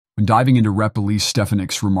When diving into Rep. Elise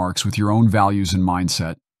Stefanik's remarks with your own values and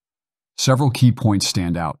mindset, several key points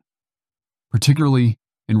stand out, particularly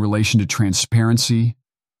in relation to transparency,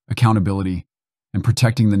 accountability, and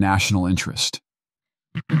protecting the national interest.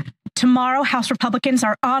 Tomorrow, House Republicans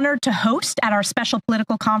are honored to host at our special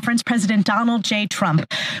political conference President Donald J.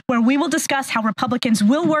 Trump, where we will discuss how Republicans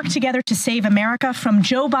will work together to save America from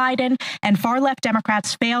Joe Biden and far-left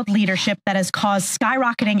Democrats' failed leadership that has caused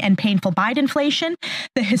skyrocketing and painful Biden inflation,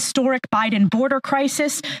 the historic Biden border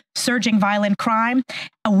crisis, surging violent crime,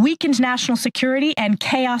 a weakened national security, and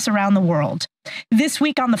chaos around the world. This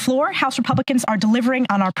week on the floor, House Republicans are delivering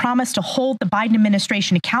on our promise to hold the Biden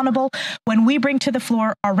administration accountable when we bring to the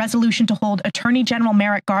floor our resolution to hold Attorney General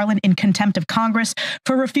Merrick Garland in contempt of Congress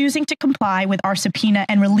for refusing to comply with our subpoena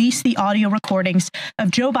and release the audio recordings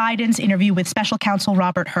of Joe Biden's interview with Special Counsel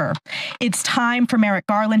Robert Herr. It's time for Merrick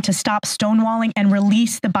Garland to stop stonewalling and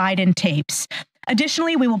release the Biden tapes.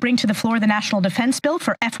 Additionally, we will bring to the floor the National Defense Bill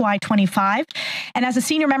for FY25. And as a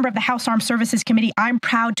senior member of the House Armed Services Committee, I'm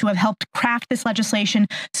proud to have helped craft this legislation,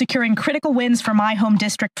 securing critical wins for my home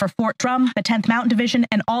district for Fort Drum, the 10th Mountain Division,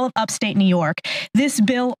 and all of upstate New York. This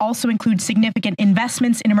bill also includes significant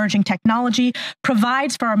investments in emerging technology,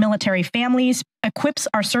 provides for our military families, equips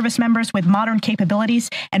our service members with modern capabilities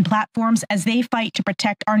and platforms as they fight to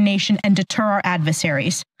protect our nation and deter our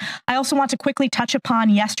adversaries. I also want to quickly touch upon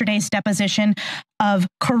yesterday's deposition of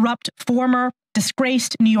corrupt former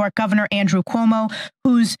disgraced New York Governor Andrew Cuomo,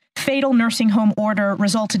 whose fatal nursing home order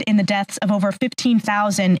resulted in the deaths of over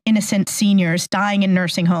 15,000 innocent seniors dying in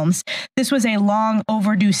nursing homes. This was a long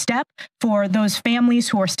overdue step for those families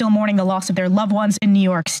who are still mourning the loss of their loved ones in New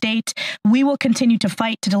York State. We will continue to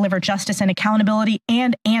fight to deliver justice and accountability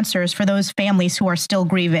and answers for those families who are still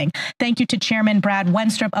grieving. Thank you to Chairman Brad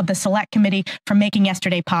Wenstrup of the Select Committee for making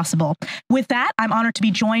yesterday possible. With that, I'm honored to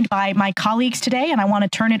be joined by my colleagues today, and I want to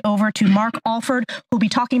turn it over to Mark Alford, who will be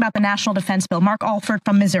talking about the National Defense Bill. Mark Alford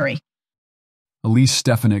from Missouri. Elise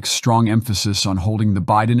Stefanik's strong emphasis on holding the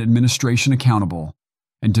Biden administration accountable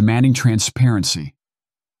and demanding transparency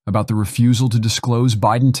about the refusal to disclose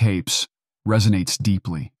Biden tapes resonates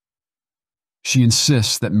deeply. She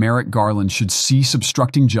insists that Merrick Garland should cease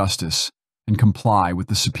obstructing justice and comply with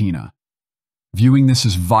the subpoena, viewing this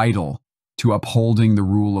as vital to upholding the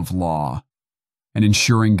rule of law and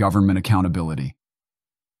ensuring government accountability.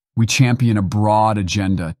 We champion a broad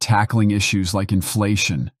agenda tackling issues like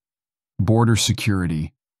inflation, border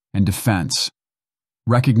security, and defense,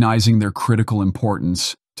 recognizing their critical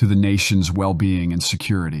importance to the nation's well-being and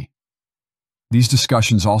security. These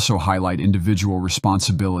discussions also highlight individual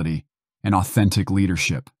responsibility and authentic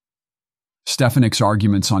leadership. Stefanik's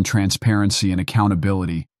arguments on transparency and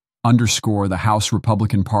accountability underscore the House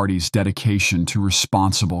Republican Party's dedication to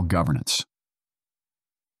responsible governance.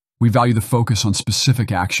 We value the focus on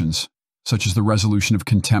specific actions, such as the resolution of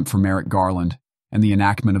contempt for Merrick Garland and the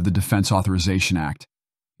enactment of the Defense Authorization Act,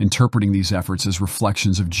 interpreting these efforts as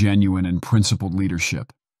reflections of genuine and principled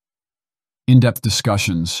leadership. In-depth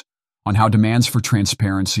discussions on how demands for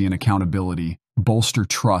transparency and accountability bolster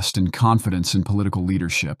trust and confidence in political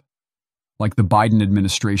leadership, like the Biden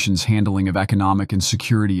administration's handling of economic and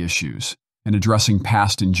security issues and addressing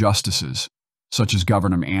past injustices, such as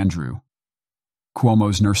Governor Andrew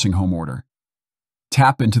Cuomo's nursing home order.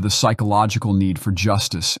 Tap into the psychological need for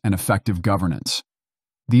justice and effective governance.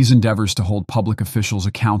 These endeavors to hold public officials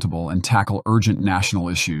accountable and tackle urgent national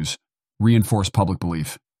issues reinforce public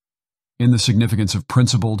belief in the significance of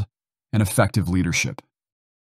principled and effective leadership.